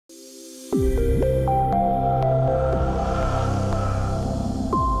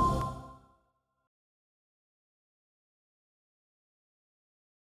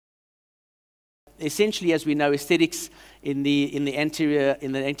essentially, as we know, aesthetics in the anterior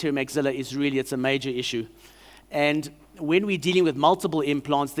maxilla it's a major issue. And when we're dealing with multiple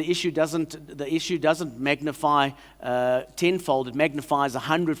implants, the issue doesn't magnify tenfold, it magnifies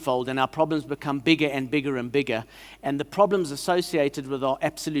 100-fold, and our problems become bigger and bigger and bigger. And the problems associated with are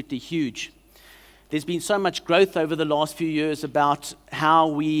absolutely huge. There's been so much growth over the last few years about how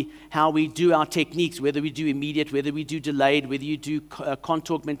we do our techniques, whether we do immediate, whether we do delayed, whether you do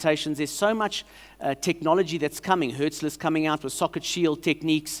contour augmentations. There's so much technology that's coming. Hertzler's coming out with socket shield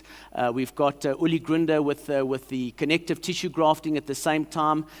techniques. We've got Uli Grunder with the connective tissue grafting at the same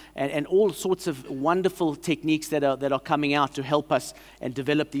time, and all sorts of wonderful techniques that are coming out to help us and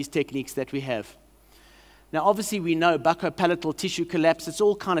develop these techniques that we have. Now, obviously, we know buccopalatal tissue collapse. It's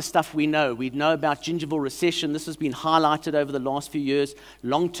all kind of stuff we know. We know about gingival recession. This has been highlighted over the last few years.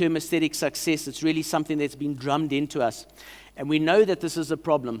 Long-term aesthetic success. It's really something that's been drummed into us. And we know that this is a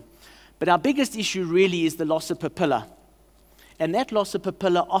problem. But our biggest issue really is the loss of papilla. And that loss of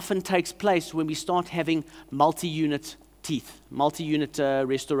papilla often takes place when we start having multi-unit teeth, multi-unit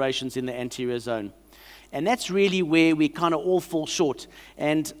restorations in the anterior zone. And that's really where we kind of all fall short.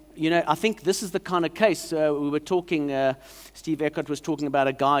 And, you know, I think this is the kind of case. We were talking, Steve Eckert was talking about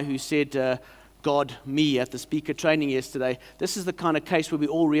a guy who said, God, me, at the speaker training yesterday. This is the kind of case where we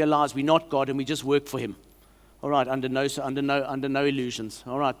all realize we're not God and we just work for him. All right, under no illusions.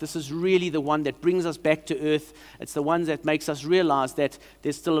 All right, this is really the one that brings us back to earth. It's the one that makes us realize that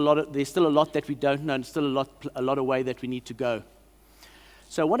there's still a lot that we don't know, and still a lot of way that we need to go.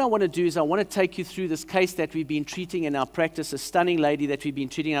 So what I want to do is I want to take you through this case that we've been treating in our practice, a stunning lady that we've been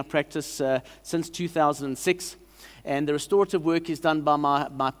treating in our practice since 2006. And the restorative work is done by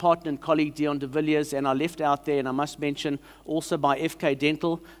my partner and colleague, Dion de Villiers, and I left out there, and I must mention, also by FK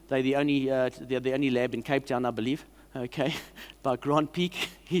Dental. They're the only lab in Cape Town, I believe. Okay, by Grant Peak.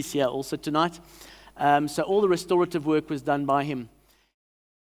 He's here also tonight. So all the restorative work was done by him.